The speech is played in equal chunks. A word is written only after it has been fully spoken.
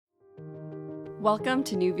Welcome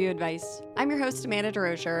to New View Advice. I'm your host, Amanda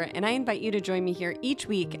DeRocher, and I invite you to join me here each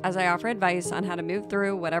week as I offer advice on how to move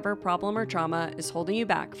through whatever problem or trauma is holding you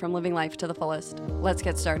back from living life to the fullest. Let's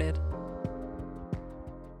get started.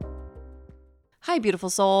 Hi, beautiful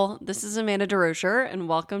soul. This is Amanda DeRocher, and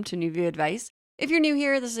welcome to New View Advice. If you're new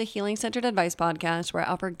here, this is a healing-centered advice podcast where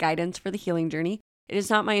I offer guidance for the healing journey. It is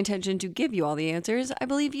not my intention to give you all the answers. I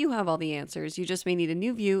believe you have all the answers. You just may need a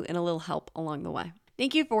new view and a little help along the way.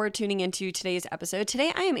 Thank you for tuning into today's episode.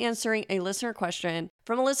 Today, I am answering a listener question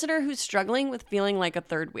from a listener who's struggling with feeling like a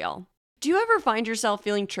third wheel. Do you ever find yourself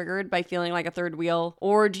feeling triggered by feeling like a third wheel?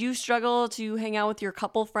 Or do you struggle to hang out with your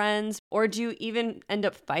couple friends? Or do you even end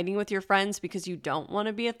up fighting with your friends because you don't want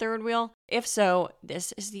to be a third wheel? If so,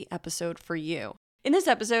 this is the episode for you. In this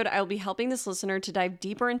episode, I will be helping this listener to dive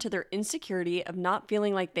deeper into their insecurity of not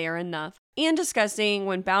feeling like they are enough and discussing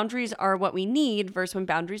when boundaries are what we need versus when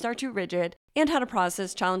boundaries are too rigid and how to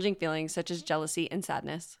process challenging feelings such as jealousy and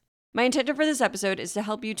sadness. My intention for this episode is to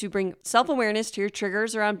help you to bring self-awareness to your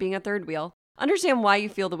triggers around being a third wheel, understand why you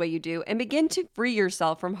feel the way you do, and begin to free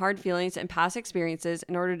yourself from hard feelings and past experiences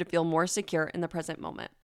in order to feel more secure in the present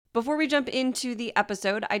moment. Before we jump into the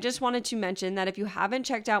episode, I just wanted to mention that if you haven't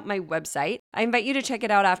checked out my website, I invite you to check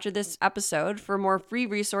it out after this episode for more free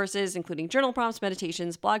resources, including journal prompts,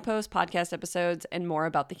 meditations, blog posts, podcast episodes, and more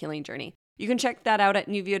about the healing journey. You can check that out at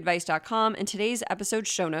newviewadvice.com, and today's episode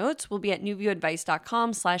show notes will be at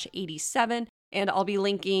newviewadvice.com/87, and I'll be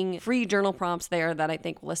linking free journal prompts there that I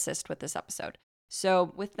think will assist with this episode.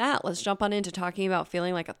 So with that, let's jump on into talking about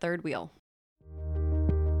feeling like a third wheel.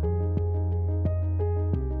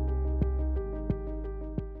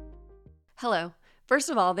 Hello. First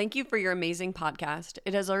of all, thank you for your amazing podcast.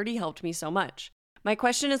 It has already helped me so much. My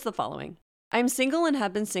question is the following. I'm single and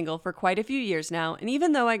have been single for quite a few years now, and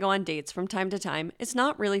even though I go on dates from time to time, it's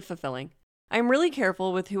not really fulfilling. I'm really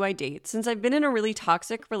careful with who I date since I've been in a really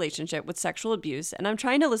toxic relationship with sexual abuse, and I'm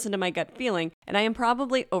trying to listen to my gut feeling, and I am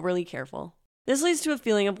probably overly careful. This leads to a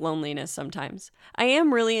feeling of loneliness sometimes. I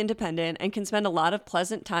am really independent and can spend a lot of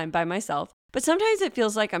pleasant time by myself, but sometimes it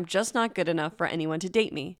feels like I'm just not good enough for anyone to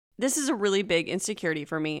date me. This is a really big insecurity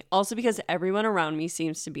for me, also because everyone around me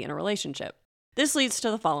seems to be in a relationship. This leads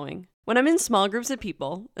to the following. When I'm in small groups of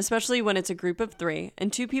people, especially when it's a group of 3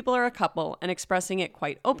 and 2 people are a couple and expressing it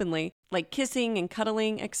quite openly, like kissing and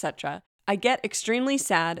cuddling, etc., I get extremely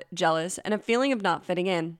sad, jealous, and a feeling of not fitting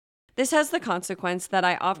in. This has the consequence that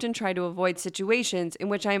I often try to avoid situations in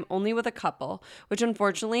which I am only with a couple, which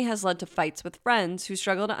unfortunately has led to fights with friends who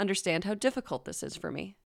struggle to understand how difficult this is for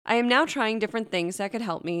me. I am now trying different things that could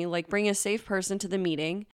help me, like bring a safe person to the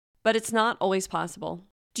meeting, but it's not always possible.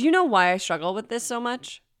 Do you know why I struggle with this so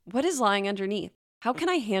much? What is lying underneath? How can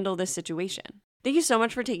I handle this situation? Thank you so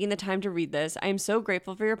much for taking the time to read this. I am so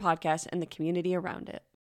grateful for your podcast and the community around it.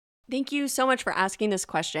 Thank you so much for asking this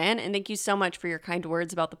question, and thank you so much for your kind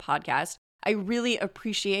words about the podcast. I really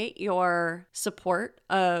appreciate your support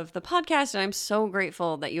of the podcast, and I'm so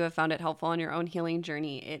grateful that you have found it helpful on your own healing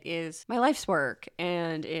journey. It is my life's work,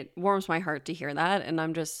 and it warms my heart to hear that, and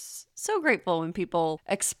I'm just so grateful when people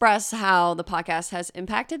express how the podcast has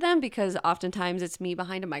impacted them, because oftentimes it's me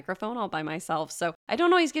behind a microphone all by myself, so I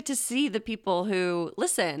don't always get to see the people who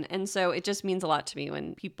listen, and so it just means a lot to me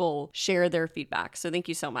when people share their feedback, so thank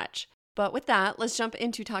you so much. But with that, let's jump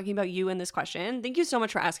into talking about you and this question. Thank you so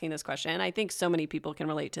much for asking this question. I think so many people can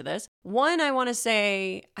relate to this. One, I want to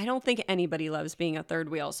say, I don't think anybody loves being a third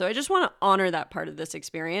wheel. So I just want to honor that part of this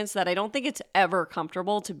experience, that I don't think it's ever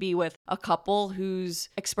comfortable to be with a couple who's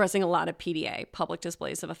expressing a lot of PDA, public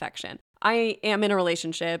displays of affection. I am in a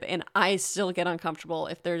relationship and I still get uncomfortable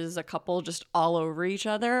if there's a couple just all over each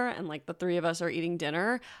other and like the 3 of us are eating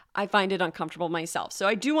dinner. I find it uncomfortable myself. So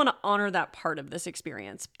I do want to honor that part of this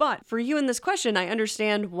experience. But for you in this question, I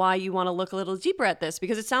understand why you want to look a little deeper at this,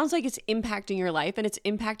 because it sounds like it's impacting your life and it's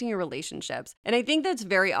impacting your relationships. And I think that's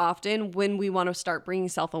very often when we want to start bringing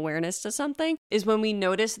self-awareness to something, is when we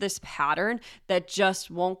notice this pattern that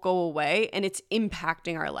just won't go away and it's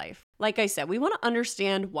impacting our life. Like I said, we want to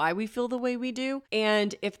understand why we feel the way we do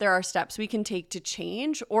and if there are steps we can take to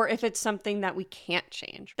change, or if it's something that we can't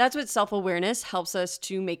change. That's what self-awareness helps us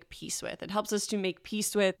to make peace with. It helps us to make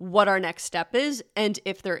peace with what our next step is and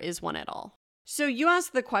if there is one at all. So you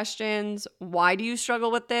asked the questions, why do you struggle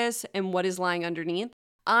with this and what is lying underneath?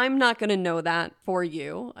 I'm not going to know that for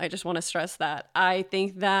you. I just want to stress that. I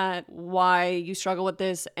think that why you struggle with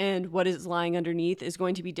this and what is lying underneath is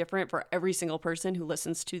going to be different for every single person who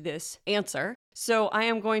listens to this answer. So I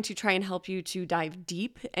am going to try and help you to dive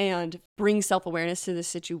deep and bring self-awareness to this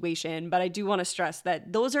situation. But I do want to stress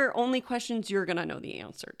that those are only questions you're going to know the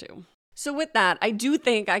answer to. So with that, I do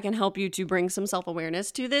think I can help you to bring some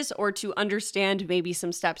self-awareness to this, or to understand maybe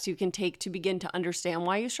some steps you can take to begin to understand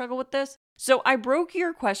why you struggle with this. So I broke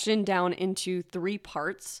your question down into 3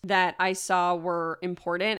 parts that I saw were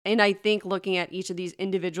important. And I think looking at each of these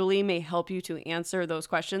individually may help you to answer those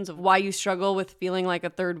questions of why you struggle with feeling like a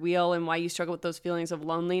third wheel, and why you struggle with those feelings of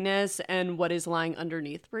loneliness, and what is lying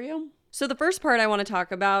underneath for you. So the first part I want to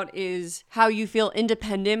talk about is how you feel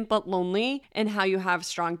independent but lonely, and how you have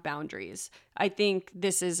strong boundaries. I think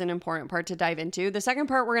this is an important part to dive into. The second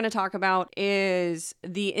part we're going to talk about is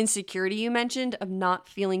the insecurity you mentioned of not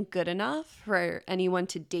feeling good enough for anyone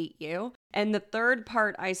to date you. And the third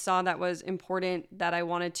part I saw that was important that I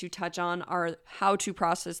wanted to touch on are how to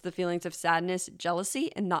process the feelings of sadness,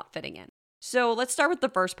 jealousy, and not fitting in. So let's start with the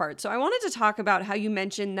first part. So I wanted to talk about how you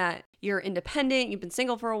mentioned that you're independent, you've been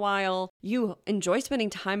single for a while, you enjoy spending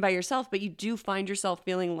time by yourself, but you do find yourself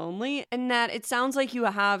feeling lonely, and that it sounds like you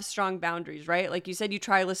have strong boundaries, right? Like you said, you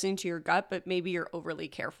try listening to your gut, but maybe you're overly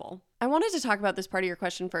careful. I wanted to talk about this part of your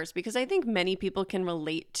question first because I think many people can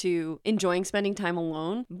relate to enjoying spending time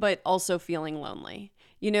alone, but also feeling lonely.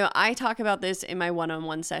 You know, I talk about this in my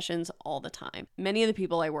one-on-one sessions all the time. Many of the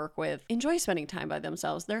people I work with enjoy spending time by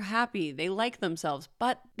themselves. They're happy, they like themselves,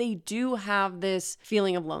 but they do have this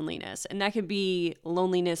feeling of loneliness. And that could be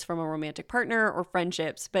loneliness from a romantic partner or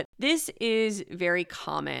friendships, but this is very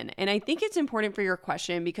common. And I think it's important for your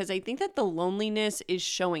question because I think that the loneliness is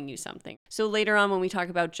showing you something. So later on when we talk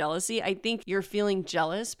about jealousy, I think you're feeling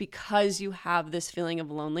jealous because you have this feeling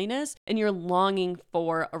of loneliness and you're longing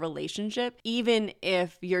for a relationship, even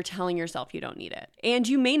if you're telling yourself you don't need it. And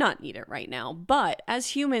you may not need it right now, but as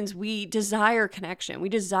humans, we desire connection. We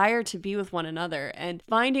desire to be with one another, and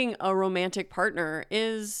finding a romantic partner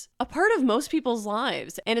is a part of most people's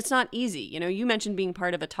lives, and it's not easy. You know, you mentioned being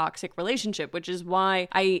part of a toxic relationship, which is why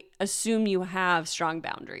I assume you have strong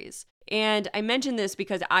boundaries. And I mention this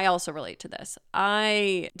because I also relate to this.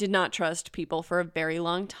 I did not trust people for a very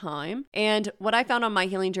long time. And what I found on my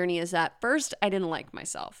healing journey is that first, I didn't like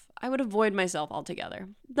myself. I would avoid myself altogether.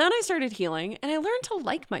 Then I started healing and I learned to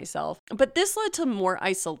like myself. But this led to more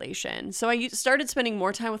isolation. So I started spending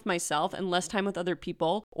more time with myself and less time with other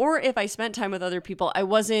people. Or if I spent time with other people, I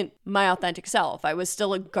wasn't my authentic self. I was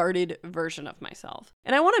still a guarded version of myself.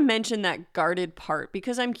 And I want to mention that guarded part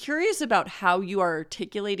because I'm curious about how you are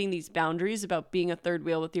articulating these boundaries about being a third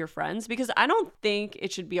wheel with your friends, because I don't think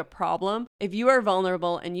it should be a problem if you are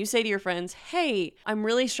vulnerable and you say to your friends, hey, I'm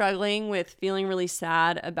really struggling with feeling really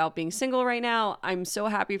sad about being single right now. I'm so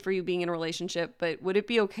happy for you being in a relationship, but would it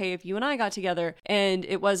be okay if you and I got together and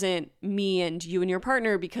it wasn't me and you and your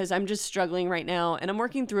partner, because I'm just struggling right now and I'm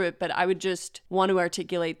working through it, but I would just want to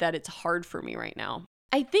articulate that it's hard for me right now.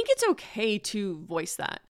 I think it's okay to voice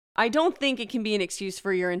that. I don't think it can be an excuse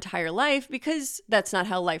for your entire life because that's not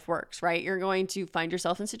how life works, right? You're going to find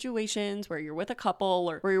yourself in situations where you're with a couple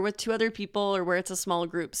or where you're with 2 other people or where it's a small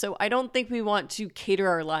group. So I don't think we want to cater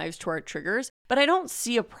our lives to our triggers, but I don't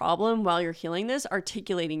see a problem while you're healing this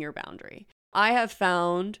articulating your boundary. I have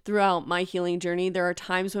found throughout my healing journey, there are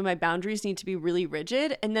times when my boundaries need to be really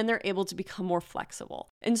rigid and then they're able to become more flexible.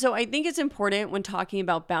 And so I think it's important when talking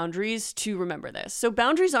about boundaries to remember this. So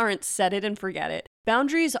boundaries aren't set it and forget it.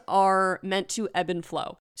 Boundaries are meant to ebb and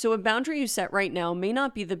flow. So a boundary you set right now may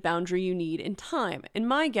not be the boundary you need in time. And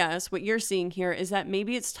my guess, what you're seeing here is that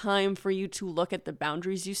maybe it's time for you to look at the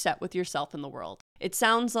boundaries you set with yourself in the world. It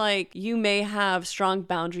sounds like you may have strong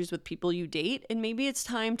boundaries with people you date, and maybe it's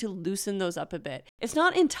time to loosen those up a bit. It's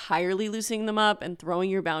not entirely loosening them up and throwing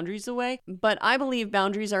your boundaries away, but I believe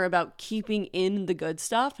boundaries are about keeping in the good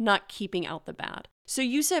stuff, not keeping out the bad. So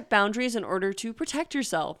you set boundaries in order to protect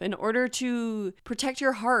yourself, in order to protect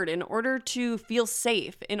your heart, in order to feel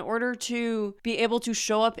safe, in order to be able to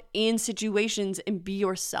show up in situations and be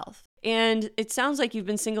yourself. And it sounds like you've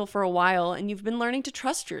been single for a while and you've been learning to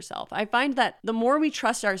trust yourself. I find that the more we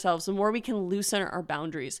trust ourselves, the more we can loosen our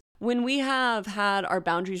boundaries. When we have had our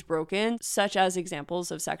boundaries broken, such as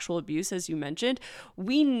examples of sexual abuse, as you mentioned,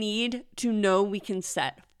 we need to know we can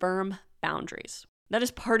set firm boundaries. That is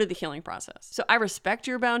part of the healing process. So I respect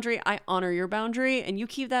your boundary, I honor your boundary, and you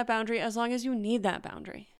keep that boundary as long as you need that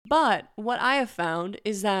boundary. But what I have found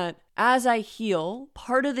is that as I heal,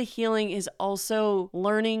 part of the healing is also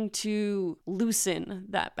learning to loosen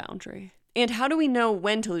that boundary. And how do we know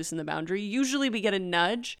when to loosen the boundary? Usually we get a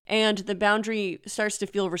nudge and the boundary starts to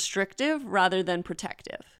feel restrictive rather than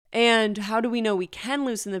protective. And how do we know we can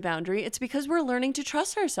loosen the boundary? It's because we're learning to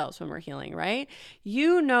trust ourselves when we're healing, right?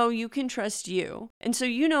 You know you can trust you. And so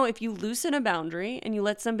you know if you loosen a boundary and you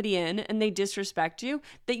let somebody in and they disrespect you,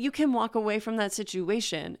 that you can walk away from that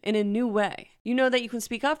situation in a new way. You know that you can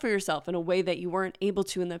speak up for yourself in a way that you weren't able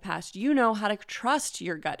to in the past. You know how to trust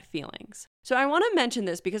your gut feelings. So I want to mention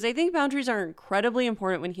this because I think boundaries are incredibly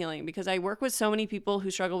important when healing, because I work with so many people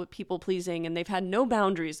who struggle with people pleasing and they've had no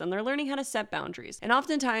boundaries and they're learning how to set boundaries. And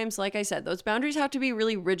oftentimes, like I said, those boundaries have to be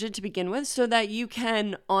really rigid to begin with so that you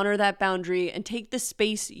can honor that boundary and take the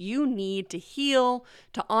space you need to heal,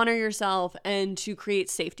 to honor yourself, and to create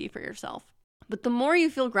safety for yourself. But the more you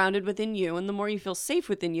feel grounded within you and the more you feel safe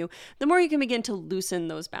within you, the more you can begin to loosen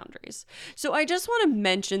those boundaries. So I just want to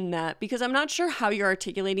mention that because I'm not sure how you're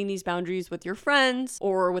articulating these boundaries with your friends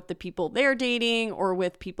or with the people they're dating or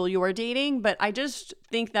with people you are dating, but I just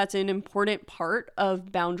think that's an important part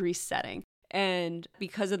of boundary setting. And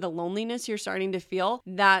because of the loneliness you're starting to feel,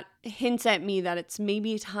 that hints at me that it's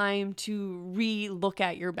maybe time to re-look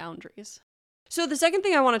at your boundaries. So the second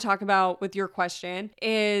thing I want to talk about with your question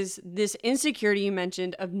is this insecurity you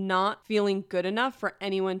mentioned of not feeling good enough for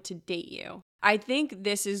anyone to date you. I think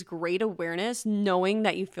this is great awareness, knowing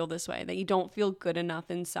that you feel this way, that you don't feel good enough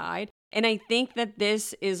inside. And I think that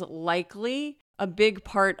this is likely a big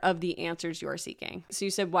part of the answers you are seeking. So you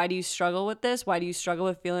said, why do you struggle with this? Why do you struggle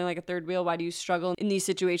with feeling like a third wheel? Why do you struggle in these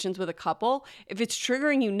situations with a couple? If it's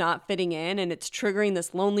triggering you not fitting in and it's triggering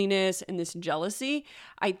this loneliness and this jealousy,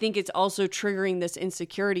 I think it's also triggering this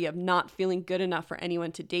insecurity of not feeling good enough for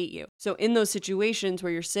anyone to date you. So in those situations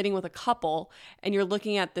where you're sitting with a couple and you're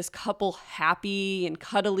looking at this couple happy and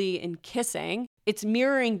cuddly and kissing, it's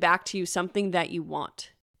mirroring back to you something that you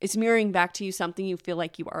want. It's mirroring back to you something you feel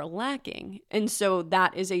like you are lacking. And so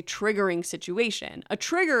that is a triggering situation. A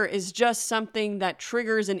trigger is just something that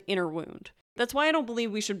triggers an inner wound. That's why I don't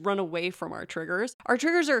believe we should run away from our triggers. Our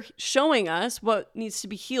triggers are showing us what needs to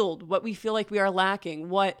be healed, what we feel like we are lacking,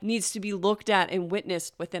 what needs to be looked at and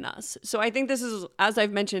witnessed within us. So I think this is, as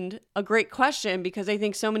I've mentioned, a great question because I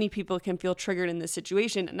think so many people can feel triggered in this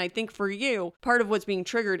situation. And I think for you, part of what's being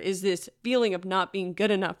triggered is this feeling of not being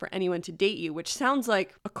good enough for anyone to date you, which sounds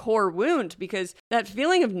like a core wound because that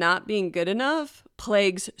feeling of not being good enough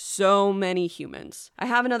plagues so many humans. I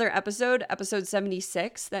have another episode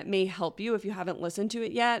 76, that may help you if you haven't listened to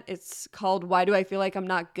it yet. It's called Why Do I Feel Like I'm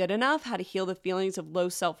Not Good Enough? How to Heal the Feelings of Low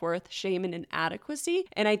Self-Worth, Shame, and Inadequacy.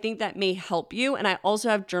 And I think that may help you. And I also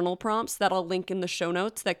have journal prompts that I'll link in the show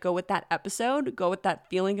notes that go with that episode, go with that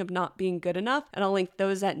feeling of not being good enough. And I'll link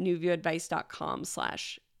those at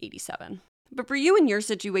newviewsadvice.com/87. But for you in your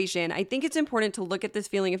situation, I think it's important to look at this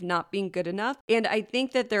feeling of not being good enough. And I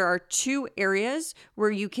think that there are two areas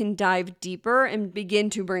where you can dive deeper and begin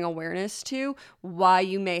to bring awareness to why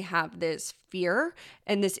you may have this fear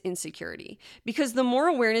and this insecurity. Because the more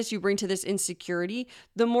awareness you bring to this insecurity,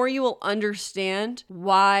 the more you will understand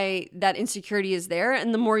why that insecurity is there,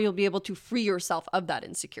 and the more you'll be able to free yourself of that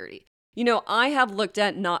insecurity. You know, I have looked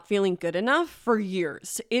at not feeling good enough for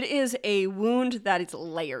years. It is a wound that is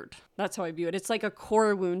layered. That's how I view it. It's like a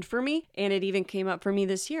core wound for me. And it even came up for me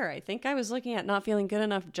this year. I think I was looking at not feeling good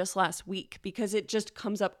enough just last week because it just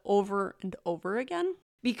comes up over and over again.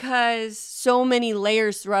 Because so many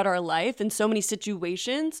layers throughout our life and so many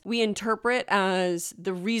situations we interpret as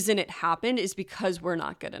the reason it happened is because we're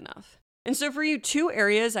not good enough. And so for you, two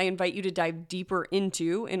areas I invite you to dive deeper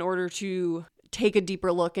into in order to take a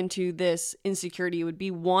deeper look into this insecurity would be,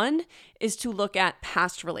 one is to look at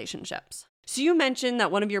past relationships. So you mentioned that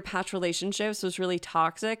one of your past relationships was really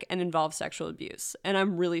toxic and involved sexual abuse. And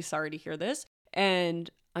I'm really sorry to hear this. And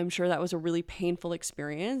I'm sure that was a really painful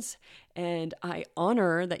experience. And I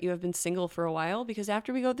honor that you have been single for a while because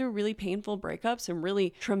after we go through really painful breakups and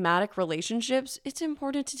really traumatic relationships, it's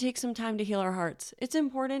important to take some time to heal our hearts. It's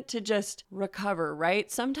important to just recover, right?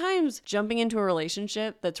 Sometimes jumping into a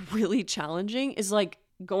relationship that's really challenging is like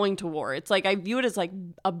going to war. It's like, I view it as like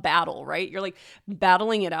a battle, right? You're like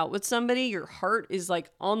battling it out with somebody. Your heart is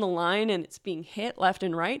like on the line and it's being hit left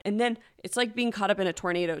and right. And then it's like being caught up in a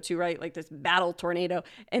tornado too, right? Like this battle tornado.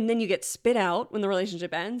 And then you get spit out when the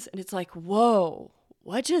relationship ends. And it's like, whoa,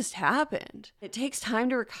 what just happened? It takes time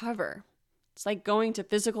to recover. It's like going to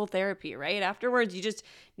physical therapy, right? Afterwards, you just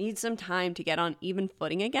need some time to get on even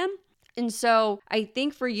footing again. And so I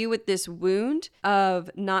think for you with this wound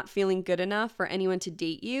of not feeling good enough for anyone to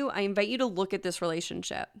date you, I invite you to look at this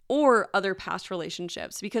relationship or other past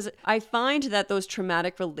relationships, because I find that those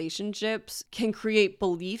traumatic relationships can create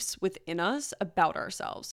beliefs within us about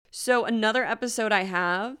ourselves. So another episode I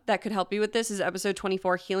have that could help you with this is episode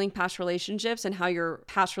 24, Healing Past Relationships and How Your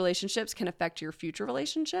Past Relationships Can Affect Your Future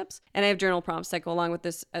Relationships. And I have journal prompts that go along with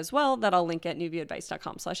this as well that I'll link at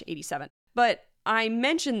newviewsadvice.com/87. But I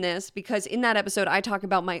mention this because in that episode, I talk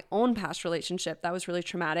about my own past relationship that was really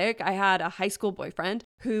traumatic. I had a high school boyfriend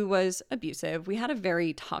who was abusive. We had a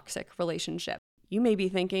very toxic relationship. You may be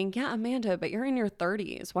thinking, yeah, Amanda, but you're in your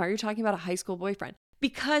 30s. Why are you talking about a high school boyfriend?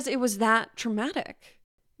 Because it was that traumatic,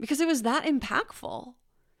 because it was that impactful,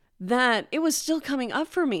 that it was still coming up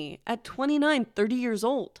for me at 29, 30 years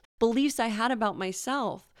old. Beliefs I had about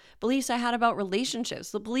myself, beliefs I had about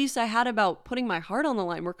relationships, the beliefs I had about putting my heart on the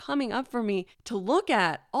line were coming up for me to look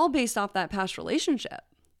at, all based off that past relationship.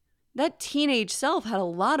 That teenage self had a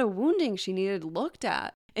lot of wounding she needed looked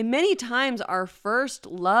at. And many times our first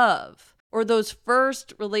love, or those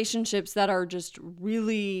first relationships that are just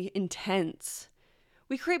really intense,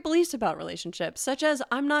 we create beliefs about relationships, such as,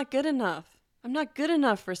 I'm not good enough. I'm not good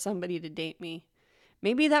enough for somebody to date me.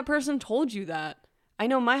 Maybe that person told you that. I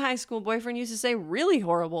know my high school boyfriend used to say really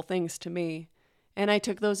horrible things to me, and I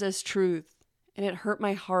took those as truth, and it hurt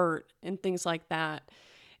my heart and things like that.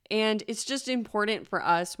 And it's just important for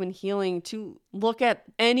us when healing to look at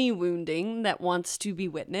any wounding that wants to be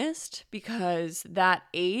witnessed, because that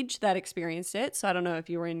age that experienced it. So I don't know if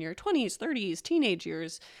you were in your 20s, 30s, teenage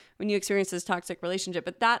years when you experienced this toxic relationship,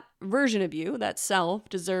 but that version of you, that self,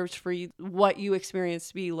 deserves for you what you experienced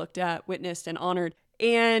to be looked at, witnessed, and honored.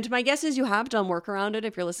 And my guess is you have done work around it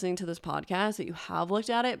if you're listening to this podcast, that you have looked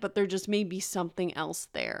at it, but there just may be something else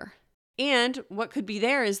there. And what could be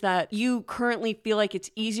there is that you currently feel like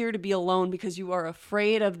it's easier to be alone because you are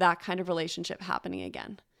afraid of that kind of relationship happening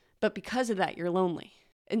again. But because of that, you're lonely.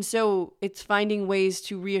 And so it's finding ways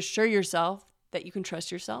to reassure yourself that you can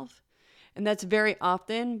trust yourself. And that's very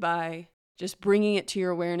often by just bringing it to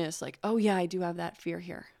your awareness, like, oh yeah, I do have that fear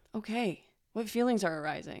here. Okay, what feelings are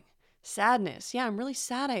arising? Sadness. Yeah, I'm really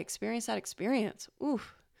sad I experienced that experience.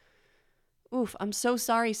 Oof, I'm so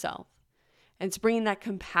sorry, self. And it's bringing that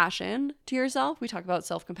compassion to yourself. We talk about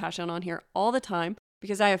self-compassion on here all the time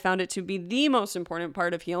because I have found it to be the most important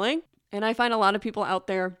part of healing. And I find a lot of people out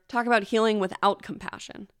there talk about healing without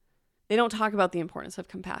compassion. They don't talk about the importance of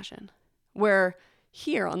compassion. Where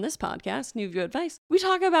here on this podcast, New View Advice, we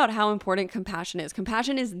talk about how important compassion is.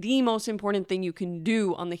 Compassion is the most important thing you can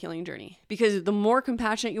do on the healing journey, because the more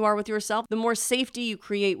compassionate you are with yourself, the more safety you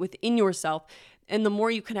create within yourself. And the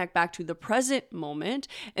more you connect back to the present moment,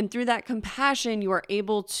 and through that compassion, you are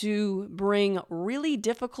able to bring really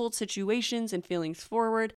difficult situations and feelings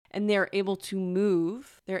forward, and they're able to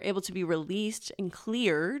move, they're able to be released and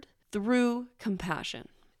cleared through compassion.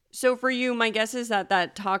 So for you, my guess is that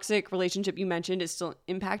that toxic relationship you mentioned is still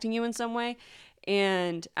impacting you in some way.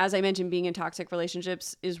 And as I mentioned, being in toxic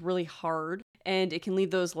relationships is really hard, and it can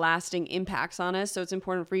leave those lasting impacts on us. So it's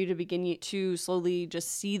important for you to begin to slowly just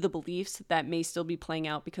see the beliefs that may still be playing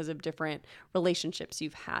out because of different relationships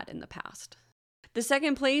you've had in the past. The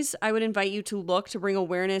second place I would invite you to look to bring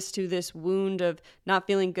awareness to this wound of not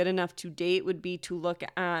feeling good enough to date would be to look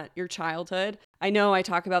at your childhood. I know I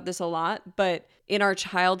talk about this a lot, but in our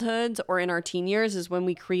childhoods or in our teen years is when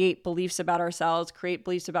we create beliefs about ourselves, create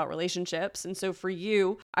beliefs about relationships. And so for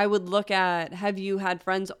you, I would look at, have you had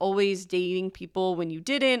friends always dating people when you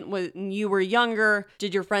didn't? When you were younger,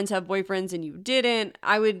 did your friends have boyfriends and you didn't?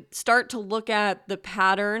 I would start to look at the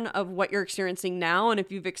pattern of what you're experiencing now. And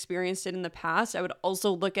if you've experienced it in the past, I would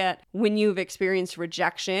also look at when you've experienced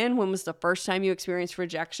rejection. When was the first time you experienced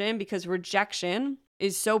rejection? Because rejection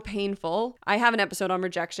is so painful. I have an episode on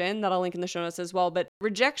rejection that I'll link in the show notes as well, but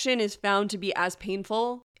rejection is found to be as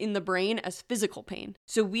painful in the brain as physical pain.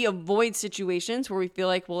 So we avoid situations where we feel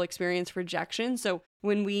like we'll experience rejection. So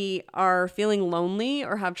when we are feeling lonely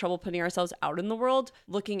or have trouble putting ourselves out in the world,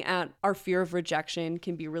 looking at our fear of rejection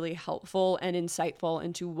can be really helpful and insightful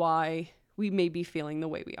into why we may be feeling the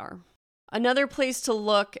way we are. Another place to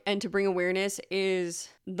look and to bring awareness is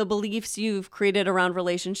the beliefs you've created around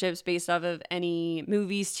relationships based off of any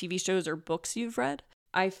movies, TV shows, or books you've read.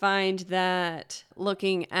 I find that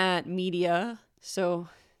looking at media, so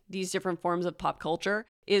these different forms of pop culture,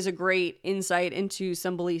 is a great insight into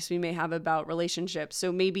some beliefs we may have about relationships.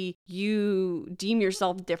 So maybe you deem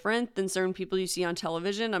yourself different than certain people you see on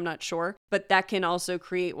television. I'm not sure, but that can also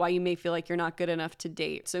create why you may feel like you're not good enough to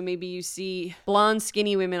date. So maybe you see blonde,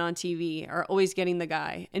 skinny women on TV are always getting the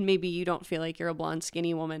guy, and maybe you don't feel like you're a blonde,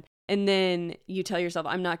 skinny woman. And then you tell yourself,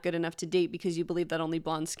 I'm not good enough to date because you believe that only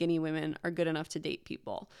blonde, skinny women are good enough to date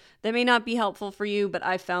people. That may not be helpful for you, but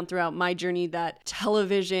I've found throughout my journey that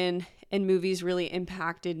television and movies really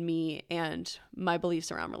impacted me and my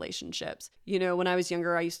beliefs around relationships. You know, when I was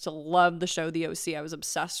younger, I used to love the show The OC. I was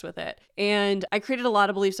obsessed with it. And I created a lot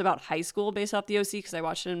of beliefs about high school based off The OC because I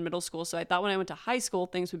watched it in middle school. So I thought when I went to high school,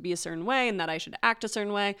 things would be a certain way and that I should act a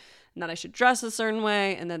certain way and that I should dress a certain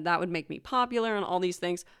way and then that would make me popular and all these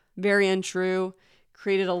things. Very untrue.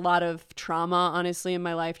 Created a lot of trauma, honestly, in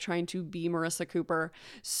my life trying to be Marissa Cooper.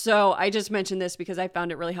 So I just mentioned this because I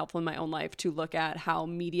found it really helpful in my own life to look at how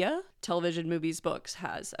media television, movies, books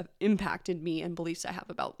has impacted me and beliefs I have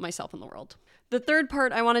about myself and the world. The third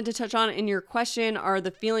part I wanted to touch on in your question are the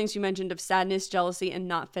feelings you mentioned of sadness, jealousy, and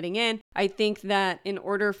not fitting in. I think that in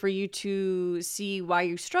order for you to see why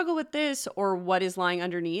you struggle with this or what is lying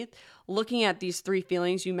underneath, looking at these 3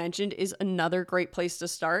 feelings you mentioned is another great place to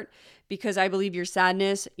start, because I believe your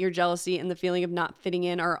sadness, your jealousy, and the feeling of not fitting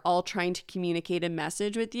in are all trying to communicate a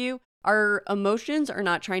message with you. Our emotions are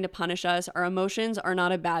not trying to punish us. Our emotions are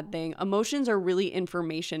not a bad thing. Emotions are really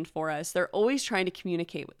information for us. They're always trying to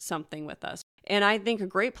communicate something with us. And I think a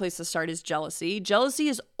great place to start is jealousy. Jealousy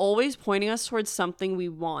is always pointing us towards something we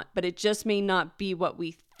want, but it just may not be what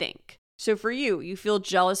we think. So for you feel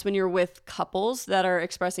jealous when you're with couples that are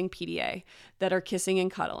expressing PDA, that are kissing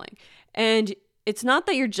and cuddling. And it's not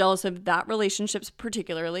that you're jealous of that relationship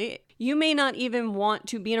particularly. You may not even want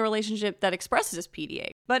to be in a relationship that expresses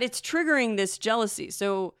PDA, but it's triggering this jealousy.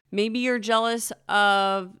 So maybe you're jealous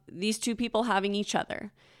of these 2 people having each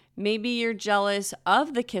other. Maybe you're jealous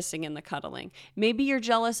of the kissing and the cuddling. Maybe you're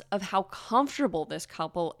jealous of how comfortable this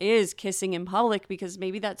couple is kissing in public, because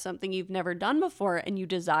maybe that's something you've never done before and you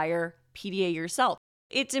desire PDA yourself.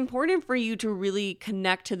 It's important for you to really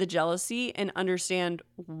connect to the jealousy and understand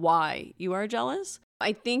why you are jealous.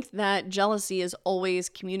 I think that jealousy is always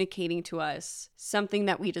communicating to us something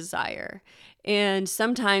that we desire. And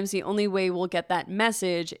sometimes the only way we'll get that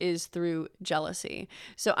message is through jealousy.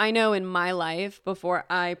 So I know in my life, before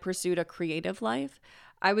I pursued a creative life,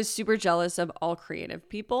 I was super jealous of all creative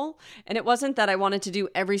people. And it wasn't that I wanted to do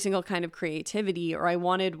every single kind of creativity or I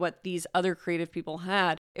wanted what these other creative people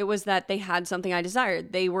had. It was that they had something I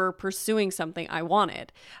desired. They were pursuing something I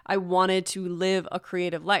wanted. I wanted to live a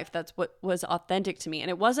creative life. That's what was authentic to me. And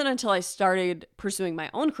it wasn't until I started pursuing my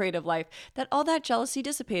own creative life that all that jealousy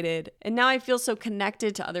dissipated. And now I feel so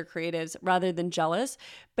connected to other creatives rather than jealous.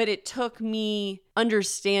 But it took me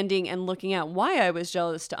understanding and looking at why I was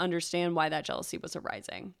jealous to understand why that jealousy was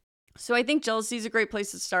arising. So I think jealousy is a great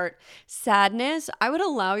place to start. Sadness, I would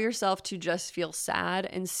allow yourself to just feel sad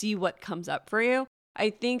and see what comes up for you. I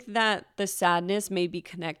think that the sadness may be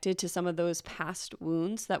connected to some of those past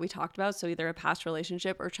wounds that we talked about, so either a past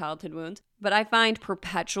relationship or childhood wounds. But I find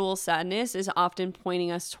perpetual sadness is often pointing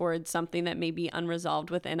us towards something that may be unresolved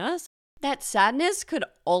within us. That sadness could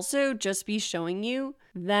also just be showing you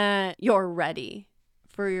that you're ready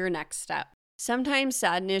for your next step. Sometimes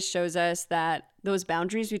sadness shows us that those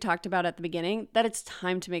boundaries we talked about at the beginning, that it's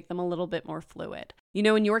time to make them a little bit more fluid. You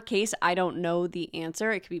know, in your case, I don't know the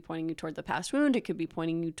answer. It could be pointing you towards the past wound. It could be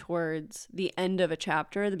pointing you towards the end of a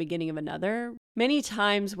chapter, the beginning of another. Many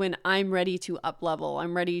times when I'm ready to up-level,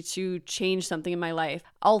 I'm ready to change something in my life,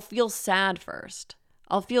 I'll feel sad first.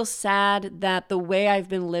 I'll feel sad that the way I've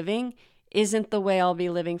been living isn't the way I'll be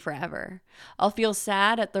living forever. I'll feel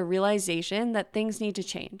sad at the realization that things need to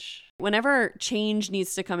change. Whenever change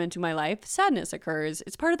needs to come into my life, sadness occurs.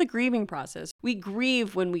 It's part of the grieving process. We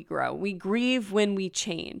grieve when we grow. We grieve when we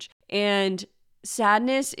change. And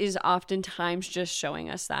sadness is oftentimes just showing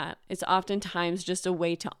us that. It's oftentimes just a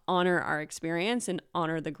way to honor our experience and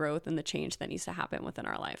honor the growth and the change that needs to happen within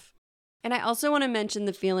our life. And I also want to mention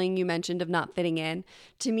the feeling you mentioned of not fitting in.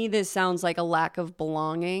 To me, this sounds like a lack of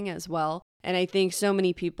belonging as well. And I think so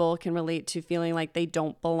many people can relate to feeling like they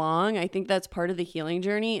don't belong. I think that's part of the healing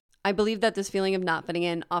journey. I believe that this feeling of not fitting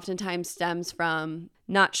in oftentimes stems from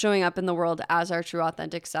not showing up in the world as our true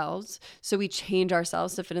authentic selves. So we change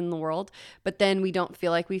ourselves to fit in the world, but then we don't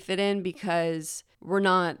feel like we fit in because we're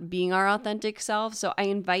not being our authentic self. So I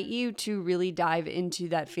invite you to really dive into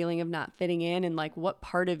that feeling of not fitting in and like what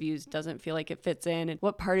part of you doesn't feel like it fits in and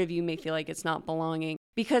what part of you may feel like it's not belonging.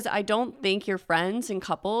 Because I don't think your friends and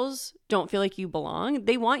couples don't feel like you belong.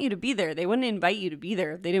 They want you to be there. They wouldn't invite you to be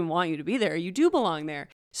there if they didn't want you to be there. You do belong there.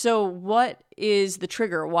 So what is the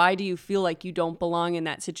trigger? Why do you feel like you don't belong in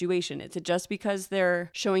that situation? Is it just because they're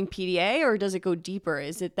showing PDA, or does it go deeper?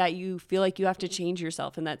 Is it that you feel like you have to change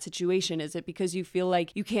yourself in that situation? Is it because you feel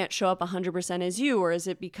like you can't show up 100% as you? Or is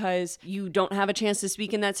it because you don't have a chance to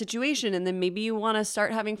speak in that situation and then maybe you want to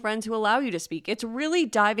start having friends who allow you to speak? It's really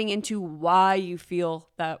diving into why you feel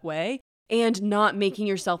that way. And not making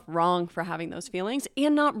yourself wrong for having those feelings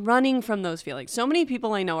and not running from those feelings. So many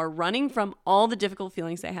people I know are running from all the difficult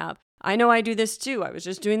feelings they have. I know I do this too. I was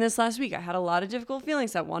just doing this last week. I had a lot of difficult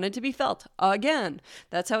feelings that wanted to be felt again.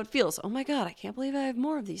 That's how it feels. Oh my God, I can't believe I have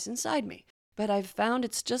more of these inside me. but I've found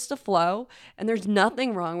it's just a flow and there's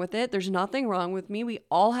nothing wrong with it. There's nothing wrong with me. We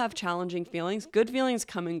all have challenging feelings. Good feelings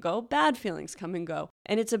come and go, bad feelings come and go.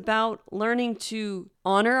 And it's about learning to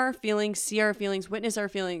honor our feelings, see our feelings, witness our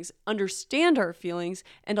feelings, understand our feelings,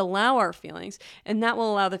 and allow our feelings. And that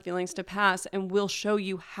will allow the feelings to pass and will show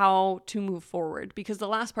you how to move forward. Because the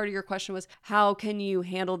last part of your question was, how can you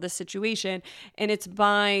handle this situation? And it's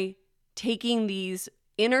by taking these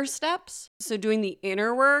inner steps. So doing the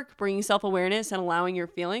inner work, bringing self-awareness and allowing your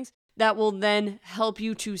feelings, that will then help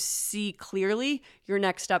you to see clearly your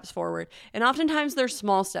next steps forward. And oftentimes they're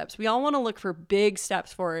small steps. We all want to look for big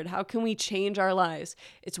steps forward. How can we change our lives?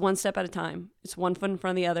 It's one step at a time. It's one foot in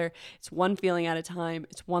front of the other. It's one feeling at a time.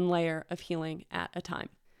 It's one layer of healing at a time.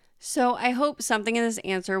 So I hope something in this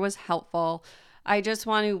answer was helpful. I just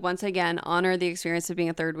want to once again honor the experience of being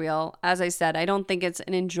a third wheel. As I said, I don't think it's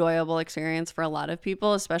an enjoyable experience for a lot of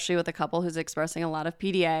people, especially with a couple who's expressing a lot of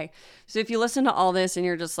PDA. So if you listen to all this and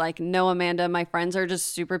you're just like, no, Amanda, my friends are just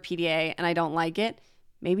super PDA and I don't like it,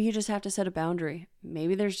 maybe you just have to set a boundary.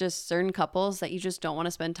 Maybe there's just certain couples that you just don't want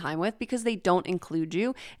to spend time with because they don't include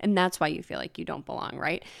you, and that's why you feel like you don't belong,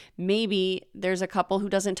 right? Maybe there's a couple who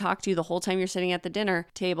doesn't talk to you the whole time you're sitting at the dinner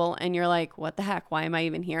table and you're like, what the heck? Why am I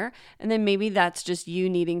even here? And then maybe that's just you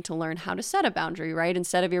needing to learn how to set a boundary, right?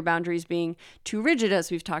 Instead of your boundaries being too rigid,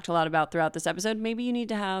 as we've talked a lot about throughout this episode, maybe you need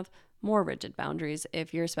to have more rigid boundaries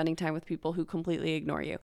if you're spending time with people who completely ignore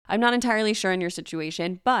you. I'm not entirely sure in your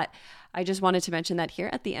situation, but I just wanted to mention that here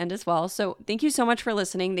at the end as well. So thank you so much for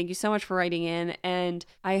listening. Thank you so much for writing in. And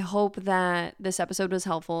I hope that this episode was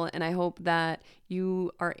helpful. And I hope that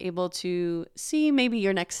you are able to see maybe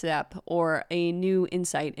your next step or a new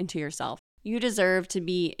insight into yourself. You deserve to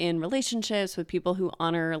be in relationships with people who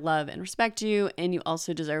honor, love, and respect you. And you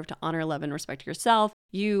also deserve to honor, love, and respect yourself.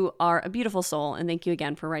 You are a beautiful soul. And thank you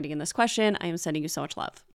again for writing in this question. I am sending you so much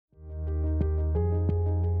love.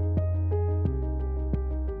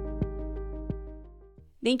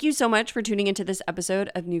 Thank you so much for tuning into this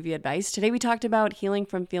episode of New View Advice. Today we talked about healing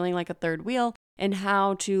from feeling like a third wheel and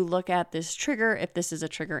how to look at this trigger if this is a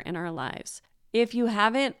trigger in our lives. If you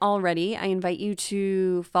haven't already, I invite you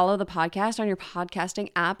to follow the podcast on your podcasting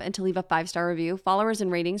app and to leave a 5-star review. Followers and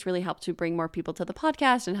ratings really help to bring more people to the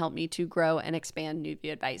podcast and help me to grow and expand New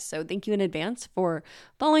View Advice. So thank you in advance for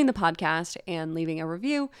following the podcast and leaving a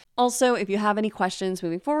review. Also, if you have any questions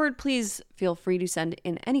moving forward, please feel free to send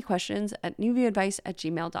in any questions at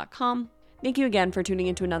newviewadvice@gmail.com. Thank you again for tuning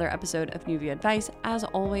into another episode of New View Advice. As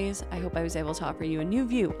always, I hope I was able to offer you a new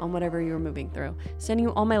view on whatever you're moving through. Sending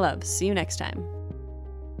you all my love. See you next time.